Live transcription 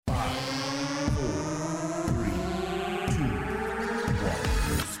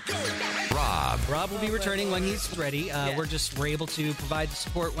Rob will be returning when he's ready. We're able to provide the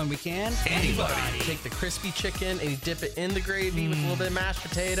support when we can. Anybody. Take the crispy chicken and you dip it in the gravy with a little bit of mashed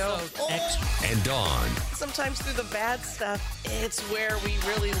potato. And Dawn. Sometimes through the bad stuff, it's where we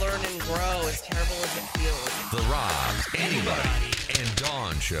really learn and grow, as terrible as it feels. The Rob, Anybody, and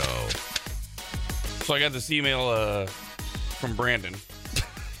Dawn Show. So I got this email from Brandon.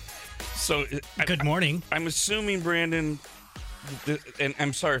 So Good morning. I'm assuming, Brandon, and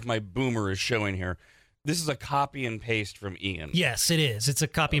I'm sorry if my boomer is showing here, this is a copy and paste from Ian. Yes, it is. It's a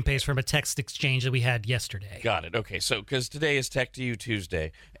copy and paste from a text exchange that we had yesterday. Got it. Okay, so because today is Tech to You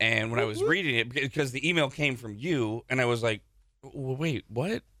Tuesday, and when I was reading it, because the email came from you, and I was like, wait,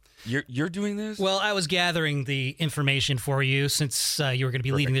 what? You're doing this? Well, I was gathering the information for you since you were going to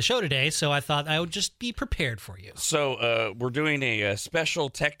be leading the show today, so I thought I would just be prepared for you. So we're doing a special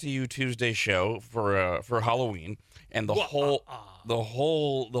Tech to You Tuesday show for Halloween, and the whole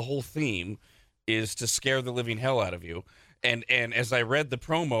theme is to scare the living hell out of you. And as I read the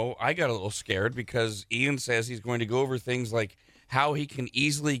promo, I got a little scared because Ian says he's going to go over things like how he can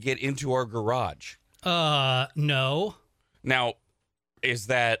easily get into our garage. No. Now, is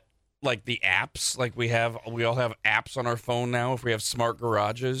that like the apps? Like we all have apps on our phone now if we have smart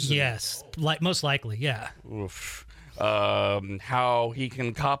garages? Yes, most likely, yeah. Oof. How he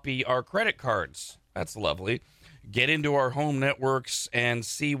can copy our credit cards. That's lovely. Get into our home networks and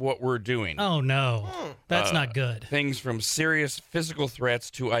see what we're doing. Oh, no. That's not good. Things from serious physical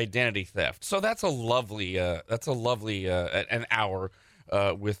threats to identity theft. So that's a lovely an hour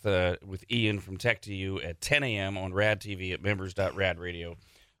with Ian from Tech to You at 10 a.m. on RAD TV at members.radradio.com.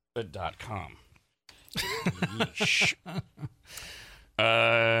 Yeesh.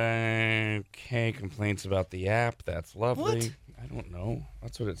 Okay, complaints about the app. That's lovely. What? I don't know.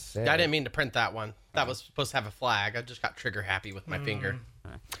 That's what it said. I didn't mean to print that one. That was supposed to have a flag. I just got trigger happy with my finger.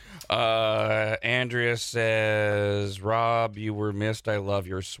 Andrea says, Rob, you were missed. I love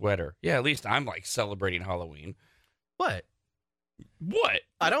your sweater. Yeah, at least I'm like celebrating Halloween. What? What?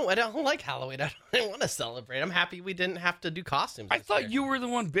 I don't like Halloween. I don't want to celebrate. I'm happy we didn't have to do costumes. I thought you were the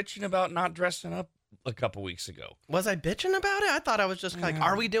one bitching about not dressing up a couple weeks ago. Was I bitching about it? I thought I was just like,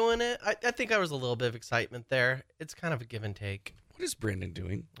 are we doing it? I think there was a little bit of excitement there. It's kind of a give and take. What is Brandon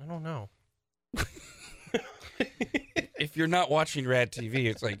doing? I don't know. If you're not watching Rad TV,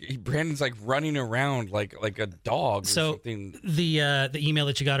 it's like Brandon's like running around like a dog or something. The email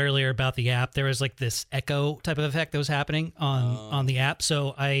that you got earlier about the app, there was like this echo type of effect that was happening on the app.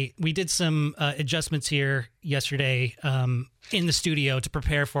 So we did some adjustments here yesterday in the studio to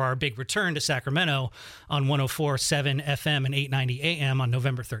prepare for our big return to Sacramento on 104.7 FM and 890 AM on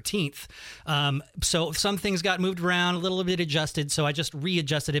November 13th. So some things got moved around, a little bit adjusted, so I just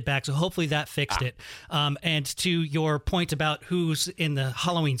readjusted it back. So hopefully that fixed it. And to your point about who's in the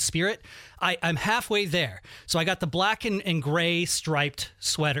Halloween spirit, I'm halfway there. So I got the black and gray striped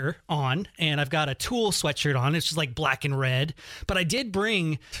sweater on, and I've got a Tool sweatshirt on. It's just like black and red. But I did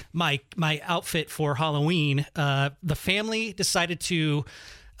bring my outfit for Halloween. The family decided to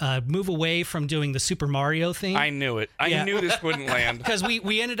move away from doing the Super Mario thing. I knew it. I knew this wouldn't land. Because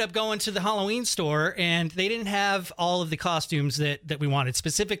we ended up going to the Halloween store, and they didn't have all of the costumes that we wanted.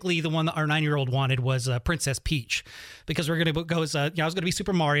 Specifically, the one that our 9-year-old wanted was Princess Peach. Because we're going to go as, I was going to be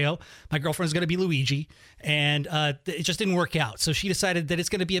Super Mario. My girlfriend's going to be Luigi. And it just didn't work out. So she decided that it's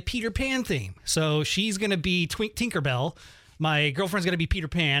going to be a Peter Pan theme. So she's going to be Tinkerbell. My girlfriend's going to be Peter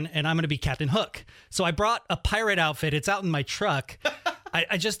Pan, and I'm going to be Captain Hook. So I brought a pirate outfit. It's out in my truck.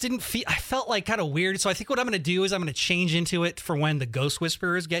 I just didn't feel, I felt like kind of weird. So I think what I'm going to do is I'm going to change into it for when the Ghost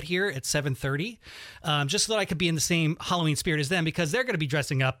Whisperers get here at 7:30, just so that I could be in the same Halloween spirit as them, because they're going to be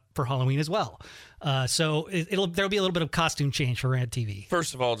dressing up for Halloween as well. So there'll be a little bit of costume change for Rad TV.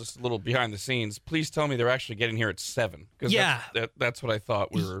 First of all, just a little behind the scenes. Please tell me they're actually getting here at 7. Yeah. That's what I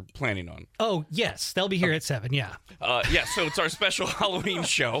thought we were planning on. Oh, yes. They'll be here at 7, yeah. So it's our special Halloween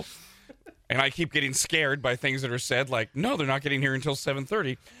show. And I keep getting scared by things that are said, like, no, they're not getting here until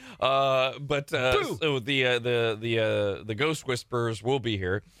 7:30. So the Ghost Whisperers will be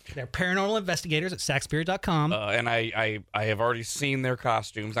here. They're paranormal investigators at sackspirit.com. And I have already seen their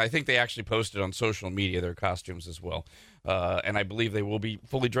costumes. I think they actually posted on social media their costumes as well. And I believe they will be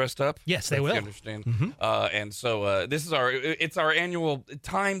fully dressed up. Yes, they will. I understand. Mm-hmm. And so this is our annual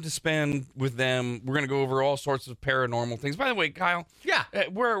time to spend with them. We're going to go over all sorts of paranormal things. By the way, Kyle. Yeah.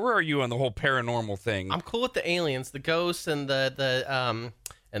 Where are you on the whole paranormal thing? I'm cool with the aliens, the ghosts, and the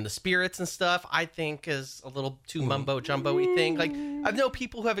spirits and stuff. I think is a little too mumbo jumbo-y thing. Like, I know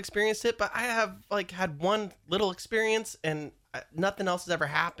people who have experienced it, but I have like had one little experience and nothing else has ever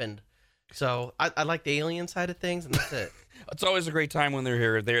happened. So I like the alien side of things, and that's it. It's always a great time when they're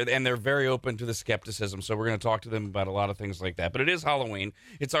here. They're very open to the skepticism, so we're going to talk to them about a lot of things like that. But it is Halloween.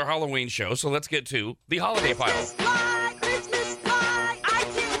 It's our Halloween show, so let's get to the holiday pile. Christmas fly, I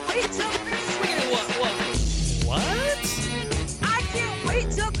can't wait till Christmas. What? I can't wait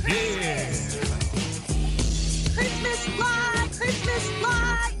till Christmas. Christmas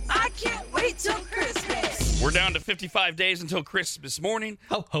fly, I can't wait till Christmas. We're down to 55 days until Christmas morning.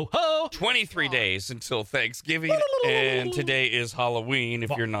 Ho, ho, ho. 23 days until Thanksgiving, and today is Halloween.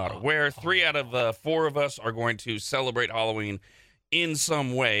 If you're not aware, 3 out of 4 of us are going to celebrate Halloween in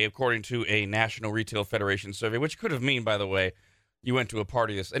some way, according to a National Retail Federation survey, which could have mean, by the way, you went to a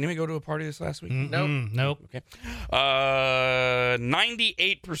party this. Anyone go to a party this last week? Nope. Okay.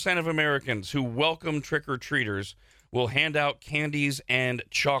 98% of Americans who welcome trick-or-treaters will hand out candies and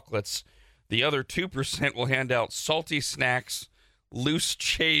chocolates. The other 2% will hand out salty snacks, loose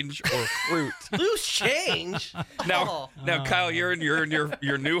change, or fruit. Loose change. Now, Kyle, you're in your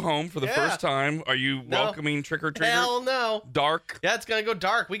new home for the first time. Are you welcoming trick or treaters? Hell no. Dark. Yeah, it's gonna go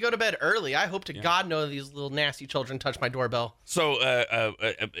dark. We go to bed early. I hope to God none of these little nasty children touch my doorbell. So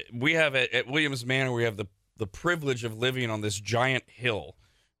we have at Williams Manor, we have the privilege of living on this giant hill,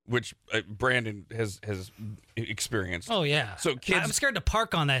 which Brandon has experienced. Oh, yeah. So kids, I'm scared to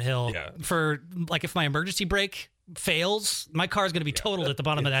park on that hill Yeah. for, like, if my emergency brake fails, my car's going to be totaled at the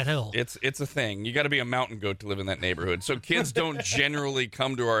bottom of that hill. It's a thing. You got to be a mountain goat to live in that neighborhood. So kids don't generally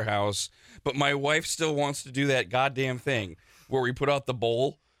come to our house, but my wife still wants to do that goddamn thing where we put out the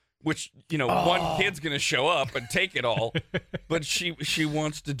bowl, which, one kid's going to show up and take it all, but she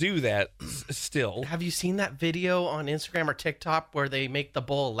wants to do that still. Have you seen that video on Instagram or TikTok where they make the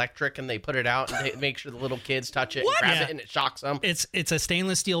bowl electric and they put it out and they make sure the little kids touch it and grab it and it shocks them? It's a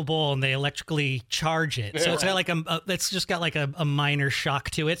stainless steel bowl and they electrically charge it. So it's got like it's just got like a minor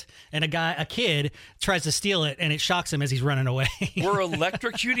shock to it. And a kid tries to steal it and it shocks him as he's running away. We're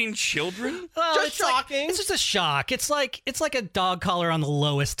electrocuting children? Just it's like- shocking. it's just a shock. It's like a dog collar on the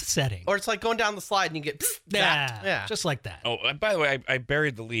lowest setting. Or it's like going down the slide and you get zapped. Yeah. Just like that. Oh, by the way, I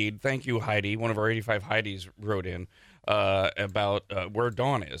buried the lead. Thank you, Heidi. One of our 85 Heidis wrote in about where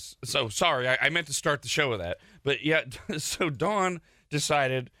Dawn is. So, sorry, I meant to start the show with that. But, yeah, so Dawn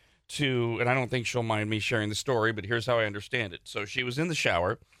decided to, and I don't think she'll mind me sharing the story, but here's how I understand it. So she was in the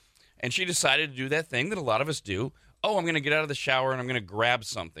shower, and she decided to do that thing that a lot of us do. Oh, I'm going to get out of the shower, and I'm going to grab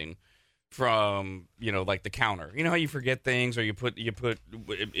something from, like the counter. You know how you forget things, or you put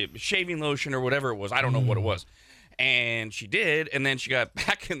shaving lotion or whatever it was. I don't know what it was. And she did, and then she got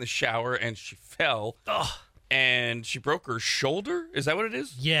back in the shower and she fell. And she broke her shoulder. Is that what it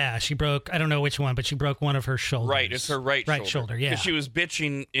is? Yeah, she broke, I don't know which one, but she broke one of her shoulders. Right, it's her right shoulder, yeah. 'Cause she was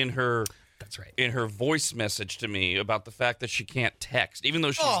bitching in her That's right. in her voice message to me about the fact that she can't text, even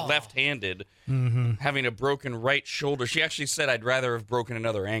though she's left-handed, having a broken right shoulder. She actually said, "I'd rather have broken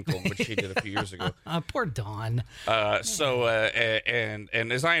another ankle," which she did a few years ago. Poor Dawn. And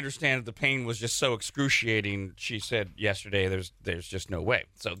as I understand it, the pain was just so excruciating. She said yesterday, "There's just no way."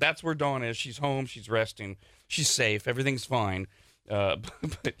 So that's where Dawn is. She's home. She's resting. She's safe. Everything's fine.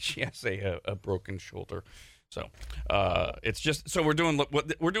 But she has a broken shoulder. So it's just we're doing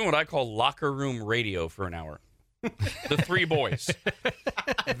what I call locker room radio for an hour. The three boys.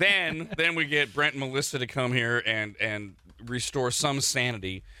 then we get Brent and Melissa to come here and restore some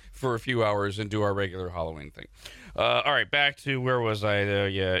sanity for a few hours and do our regular Halloween thing. All right, back to where was I?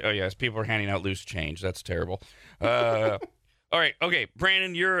 Yes, people are handing out loose change. That's terrible. All right, okay,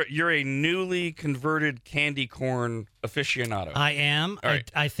 Brandon, you're a newly converted candy corn aficionado. I am. All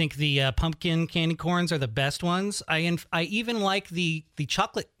right. I think the pumpkin candy corns are the best ones. I even like the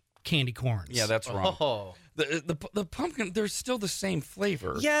chocolate candy corns. Yeah, that's wrong. Oh. The pumpkin, they're still the same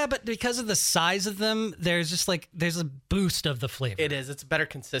flavor. Yeah, but because of the size of them, there's a boost of the flavor. It is. It's a better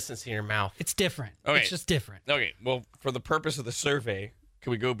consistency in your mouth. It's different. Okay. It's just different. Okay, well, for the purpose of the survey,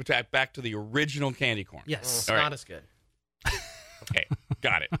 can we go back to the original candy corn? Yes. It's All not right. as good. Okay,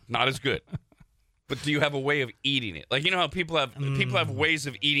 got it. Not as good. But do you have a way of eating it? Like, you know how people have ways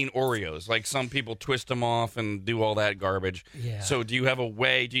of eating Oreos. Like, some people twist them off and do all that garbage. Yeah. So do you have a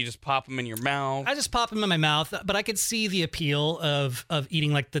way? Do you just pop them in your mouth? I just pop them in my mouth, but I could see the appeal of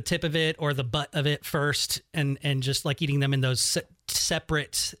eating like the tip of it or the butt of it first, and just like eating them in those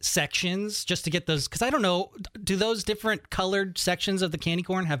separate sections just to get those. Because I don't know, do those different colored sections of the candy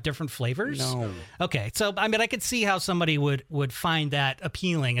corn have different flavors? No. Okay, so I mean, I could see how somebody would find that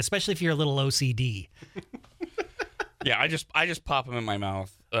appealing, especially if you're a little OCD. Yeah, I just pop them in my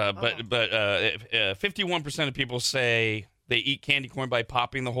mouth. But 51% of people say They eat candy corn by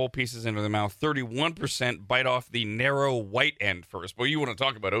popping the whole pieces into their mouth. 31% bite off the narrow white end first. Well, you want to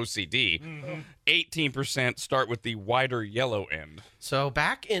talk about OCD. 18% start with the wider yellow end. So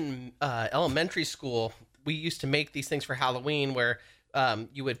back in elementary school, we used to make these things for Halloween where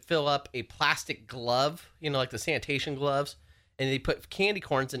you would fill up a plastic glove, like the sanitation gloves, and they put candy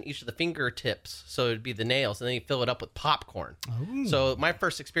corns in each of the fingertips, so it'd be the nails, and then you fill it up with popcorn. Oh. So my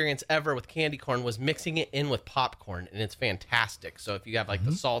first experience ever with candy corn was mixing it in with popcorn, and it's fantastic. So if you have like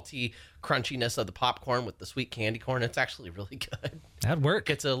the salty crunchiness of the popcorn with the sweet candy corn, it's actually really good. That'd work.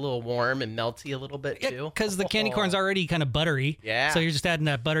 Gets a little warm and melty a little bit too. Because the candy corn's already kind of buttery. Yeah. So you're just adding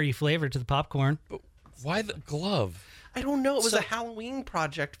that buttery flavor to the popcorn. But why the glove? I don't know. It was a Halloween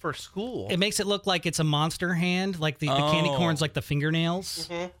project for school. It makes it look like it's a monster hand, like the candy corn's like the fingernails.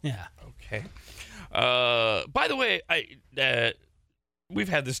 Yeah. Okay. By the way, we've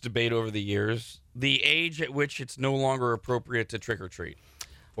had this debate over the years. The age at which it's no longer appropriate to trick or treat.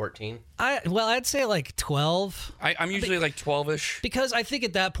 14. I'd say like 12. I'm usually like 12-ish. Because I think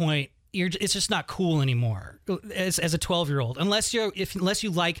at that point, it's just not cool anymore as a 12-year-old, unless you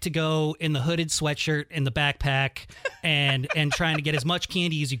like to go in the hooded sweatshirt and the backpack and trying to get as much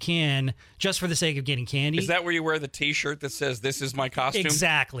candy as you can just for the sake of getting candy. Is that where you wear the T-shirt that says "This is my costume"?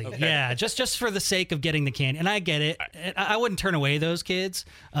 Exactly. Okay. Yeah, just for the sake of getting the candy, and I get it. I wouldn't turn away those kids,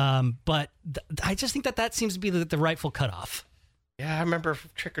 but I just think that seems to be the rightful cutoff. Yeah, I remember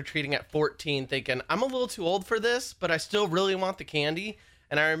trick-or-treating at 14 thinking, I'm a little too old for this, but I still really want the candy.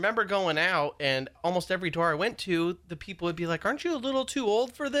 And I remember going out, and almost every door I went to, the people would be like, aren't you a little too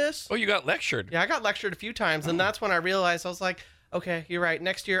old for this? Oh, you got lectured. Yeah, I got lectured a few times, and that's when I realized, I was like, okay, you're right.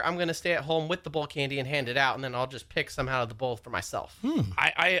 Next year, I'm going to stay at home with the bowl candy and hand it out, and then I'll just pick some out of the bowl for myself.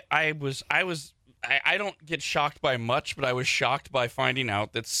 I don't get shocked by much, but I was shocked by finding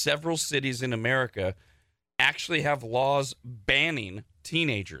out that several cities in America actually have laws banning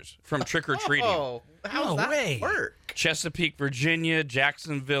teenagers from trick-or-treating. Oh, how does that work? Chesapeake, Virginia,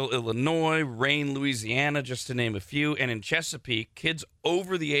 Jacksonville, Illinois, Rayne, Louisiana, just to name a few. And in Chesapeake, kids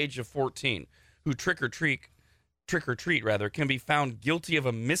over the age of 14 who trick or treat can be found guilty of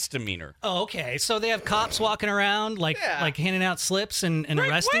a misdemeanor. Oh, okay. So they have cops walking around like handing out slips and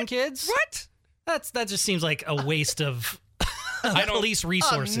arresting kids? What? That just seems like a waste of police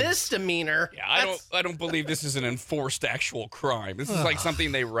resources. A misdemeanor. Yeah, I don't believe this is an enforced actual crime. This is like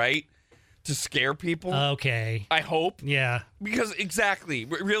something they write to scare people. Okay. I hope. Yeah. Because exactly.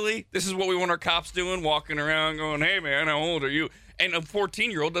 Really? This is what we want our cops doing? Walking around going, hey, man, how old are you? And a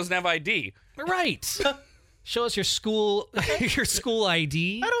 14-year-old doesn't have ID. Right. Show us your school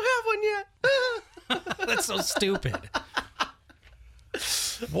ID. I don't have one yet. That's so stupid.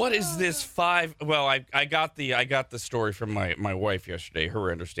 What is this Well, I got the story from my wife yesterday,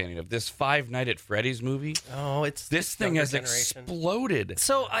 her understanding of this Five Nights at Freddy's movie. Oh, this thing has exploded.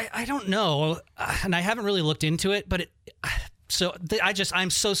 So I don't know, and I haven't really looked into it, but I'm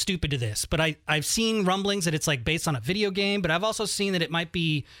so stupid to this, but I've seen rumblings that it's like based on a video game, but I've also seen that it might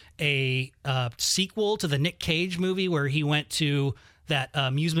be a sequel to the Nick Cage movie where he went to that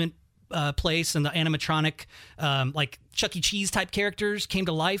amusement place and the animatronic like Chuck E. Cheese type characters came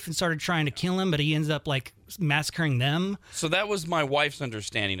to life and started trying to kill him, but he ended up like massacring them. So that was my wife's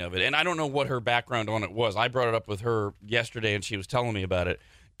understanding of it, and I don't know what her background on it was. I brought it up with her yesterday and she was telling me about it,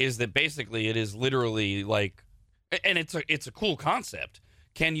 is that basically it is literally like, and it's a cool concept.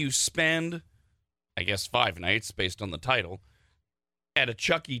 Can you spend, I guess, 5 nights based on the title at a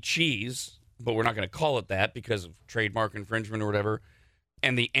Chuck E. Cheese, but we're not going to call it that because of trademark infringement or whatever,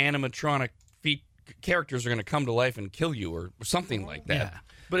 and the animatronic characters are going to come to life and kill you or something like that. Yeah.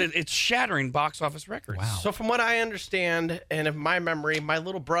 But it's shattering box office records. Wow. So from what I understand, and of my memory, my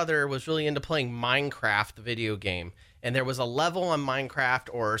little brother was really into playing Minecraft, the video game. And there was a level on Minecraft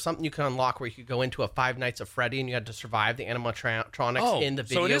or something you could unlock where you could go into a Five Nights at Freddy and you had to survive the animatronics in the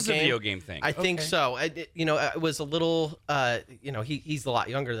video game. So it is a video game thing. I think so. It was a little, he's a lot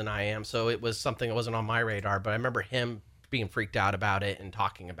younger than I am, so it was something that wasn't on my radar. But I remember him being freaked out about it and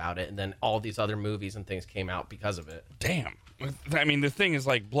talking about it, and then all these other movies and things came out because of it. Damn. I mean, the thing is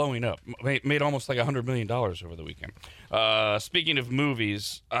like blowing up. Made almost like $100 million over the weekend. Speaking of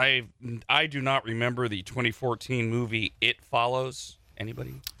movies, I do not remember the 2014 movie It Follows.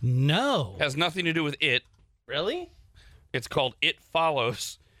 Anybody? No. Has nothing to do with it. Really? It's called It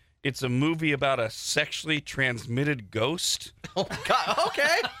Follows. It's a movie about a sexually transmitted ghost. Oh, God.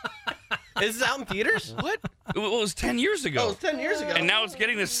 Okay. Is this out in theaters? What? It was 10 years ago. Oh, it was 10 years ago. And now it's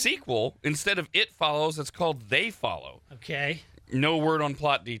getting a sequel. Instead of It Follows, it's called They Follow. Okay. No word on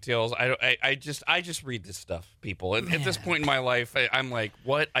plot details. I just read this stuff, people. At this point in my life, I'm like,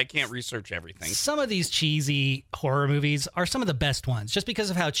 what? I can't research everything. Some of these cheesy horror movies are some of the best ones, just because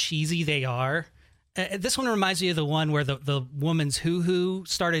of how cheesy they are. This one reminds me of the one where the woman's hoo-hoo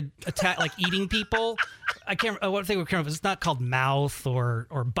started eating people. I can't. What they were kind of. It's not called Mouth or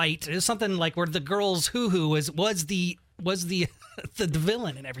Bite. It's something like where the girl's hoo-hoo was the the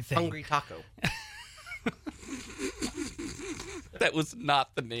villain and everything. Hungry Taco. That was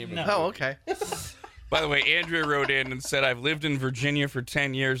not the name. No. Of it. Oh, okay. By the way, Andrea wrote in and said, I've lived in Virginia for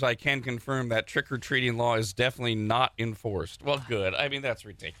 10 years. I can confirm that trick-or-treating law is definitely not enforced. Well, good. I mean, that's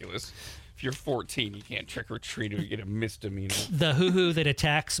ridiculous. If you're 14, you can't trick-or-treat or you get a misdemeanor. The hoo-hoo that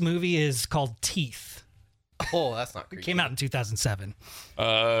attacks movie is called Teeth. Oh, that's not creepy. Came out in 2007.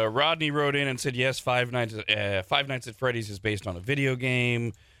 Rodney wrote in and said, yes, Five Nights at Freddy's is based on a video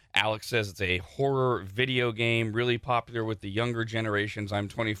game. Alex says it's a horror video game, really popular with the younger generations. I'm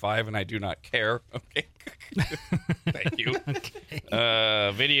 25 and I do not care. Okay. Thank you.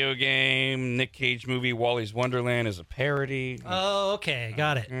 Okay. Video game, Nick Cage movie, Wally's Wonderland is a parody. Oh, okay.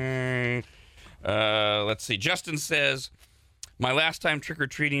 Got it. Let's see. Justin says, my last time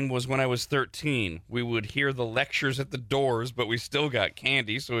trick-or-treating was when I was 13. We would hear the lectures at the doors, but we still got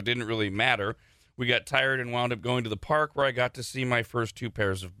candy, so it didn't really matter. We got tired and wound up going to the park where I got to see my first 2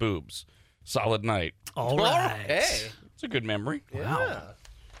 pairs of boobs. Solid night. All right. Hey. It's a good memory. Yeah.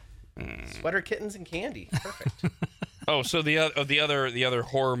 Sweater kittens and candy. Perfect. Oh, so the other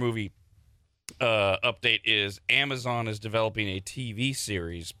horror movie update is Amazon is developing a TV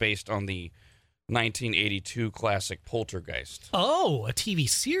series based on the 1982 classic Poltergeist. Oh, a TV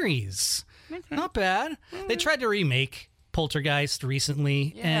series. Not bad. They tried to remake Poltergeist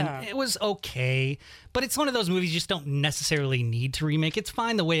recently, and it was okay. But it's one of those movies you just don't necessarily need to remake. It's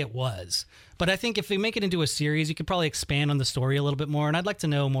fine the way it was. But I think if they make it into a series, you could probably expand on the story a little bit more. And I'd like to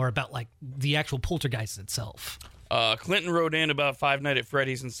know more about like the actual Poltergeist itself. Clinton wrote in about Five Nights at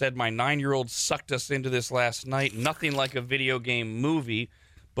Freddy's and said, my 9-year-old sucked us into this last night. Nothing like a video game movie,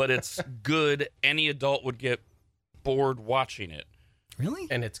 but it's good. Any adult would get bored watching it. Really?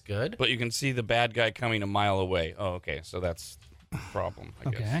 And it's good? But you can see the bad guy coming a mile away. Oh, okay. So that's the problem, I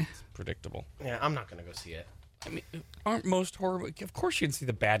guess. Okay. It's predictable. Yeah, I'm not going to go see it. I mean, aren't most horror... Of course you can see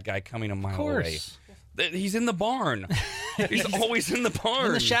the bad guy coming a mile away. course. He's in the barn. He's always in the barn.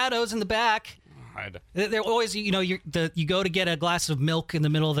 In the shadows in the back. God. They're always, you go to get a glass of milk in the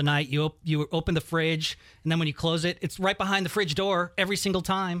middle of the night. You open the fridge, and then when you close it, it's right behind the fridge door every single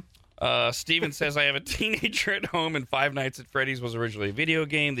time. Steven says, I have a teenager at home, and Five Nights at Freddy's was originally a video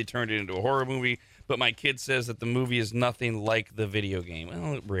game. They turned it into a horror movie, but my kid says that the movie is nothing like the video game.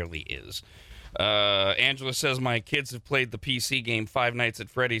 Well, it rarely is. Angela says, my kids have played the PC game Five Nights at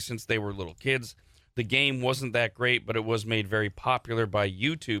Freddy's since they were little kids. The game wasn't that great, but it was made very popular by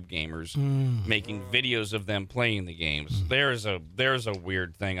YouTube gamers making videos of them playing the games. There's a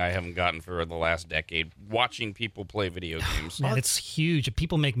weird thing I haven't gotten for the last decade, watching people play video games. Man, it's huge.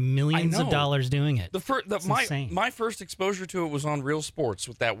 People make millions of dollars doing it. My first exposure to it was on Real Sports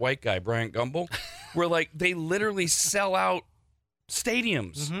with that white guy, Bryant Gumbel, where like they literally sell out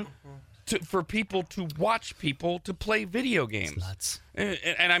stadiums. For people to watch people to play video games. It's nuts.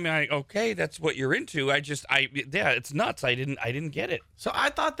 And I'm like, okay, that's what you're into. It's nuts. I didn't get it. So I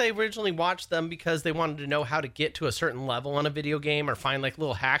thought they originally watched them because they wanted to know how to get to a certain level on a video game or find like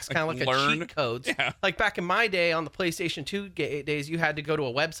little hacks, kind of like a cheat codes. Yeah. Like back in my day on the PlayStation 2 days, you had to go to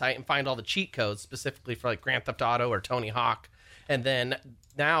a website and find all the cheat codes specifically for like Grand Theft Auto or Tony Hawk. And then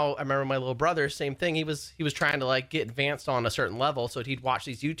now I remember my little brother, same thing. He was trying to like get advanced on a certain level, so he'd watch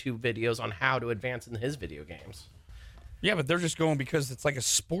these YouTube videos on how to advance in his video games. Yeah, but they're just going because it's like a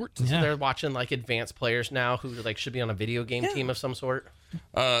sport. Yeah. So they're watching like advanced players now who like should be on a video game team of some sort.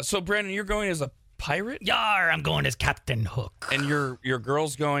 So Brandon, you're going as a pirate? Yar, I'm going as Captain Hook. And your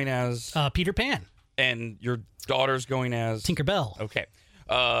girl's going as Peter Pan. And your daughter's going as Tinkerbell. Okay.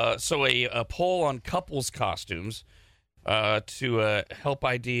 So a poll on couples costumes to help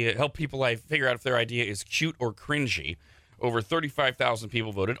people figure out if their idea is cute or cringy. Over 35,000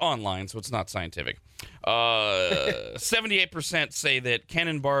 people voted online, so it's not scientific. 78% say that Ken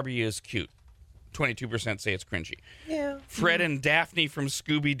and Barbie is cute. 22% say it's cringy. Yeah. Fred and Daphne from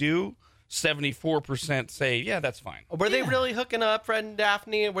Scooby-Doo, 74% say, yeah, that's fine. Were they really hooking up, Fred and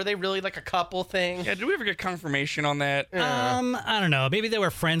Daphne? Were they really like a couple thing? Yeah, did we ever get confirmation on that? I don't know. Maybe they were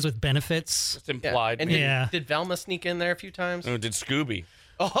friends with benefits. It's implied. And maybe. did Velma sneak in there a few times? Oh, did Scooby?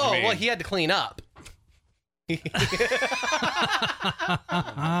 Oh, well, he had to clean up.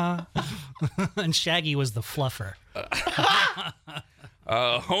 And Shaggy was the fluffer.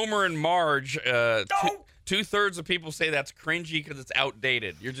 Homer and Marge, 2/3 of people say that's cringy because it's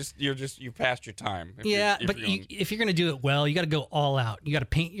outdated. You passed your time. If you're gonna do it well, you got to go all out. You got to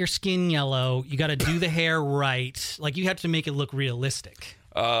paint your skin yellow. You got to do the hair right. Like you have to make it look realistic.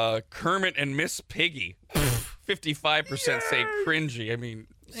 Kermit and Miss Piggy, 55% say cringy. I mean,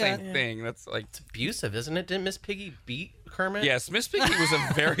 same thing. That's like It's abusive, isn't it? Didn't Miss Piggy beat Kermit? yes. Miss Piggy was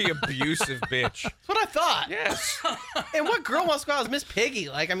a very abusive bitch. That's what I thought. Yes. And what girl wants to go out as Miss Piggy?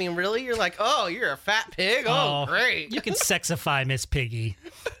 Like, I mean, really? You're like, oh, you're a fat pig? Oh, great. You can sexify Miss Piggy.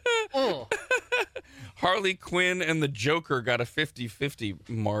 Mm. Harley Quinn and the Joker got a 50-50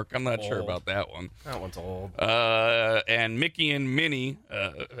 mark. I'm not sure about that one. That one's old. And Mickey and Minnie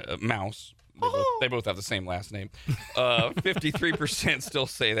Mouse. They both have the same last name. 53% still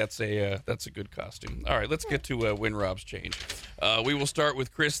say that's a good costume. All right, let's get to Win Rob's change. We will start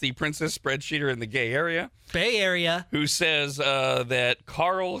with Chris, the princess spreadsheeter in the gay area. Bay Area. Who says that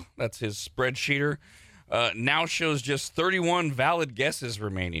Carl, that's his spreadsheeter, now shows just 31 valid guesses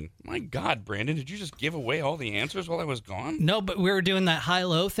remaining. My God, Brandon, did you just give away all the answers while I was gone? No, but we were doing that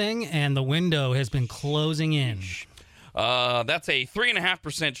high-low thing, and the window has been closing in. That's a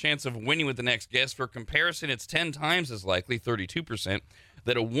 3.5% chance of winning with the next guess. For comparison, it's 10 times as likely, 32%,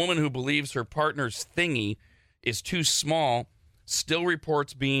 that a woman who believes her partner's thingy is too small still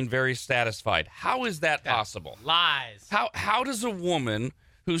reports being very satisfied. How is that possible? Lies. How does a woman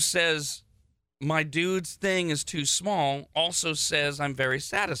who says my dude's thing is too small also says I'm very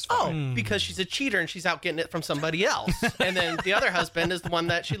satisfied? Oh, because she's a cheater and she's out getting it from somebody else. And then the other husband is the one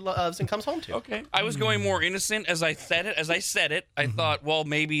that she loves and comes home to. Okay. I was going more innocent as I said it. I thought, well,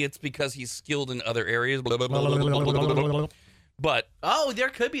 maybe it's because he's skilled in other areas. Blah, blah, blah, blah, blah, blah, blah, blah. But oh, there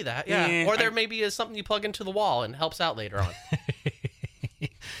could be that. Yeah. Or there maybe is something you plug into the wall and helps out later on.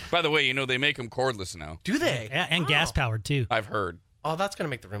 by the way, they make them cordless now. Do they? Yeah, and gas-powered, too. I've heard. Oh, that's going to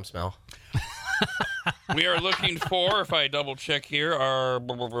make the room smell. We are looking for, if I double check here, our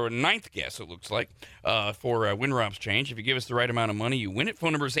ninth guess, it looks like, for Win Rob's change. If you give us the right amount of money, you win it.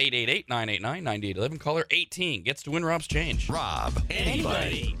 Phone number is 888-989-9811. Caller 18 gets to Win Rob's change. Rob,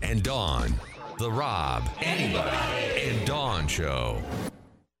 anybody, and Dawn. The Rob, anybody, and Dawn Show.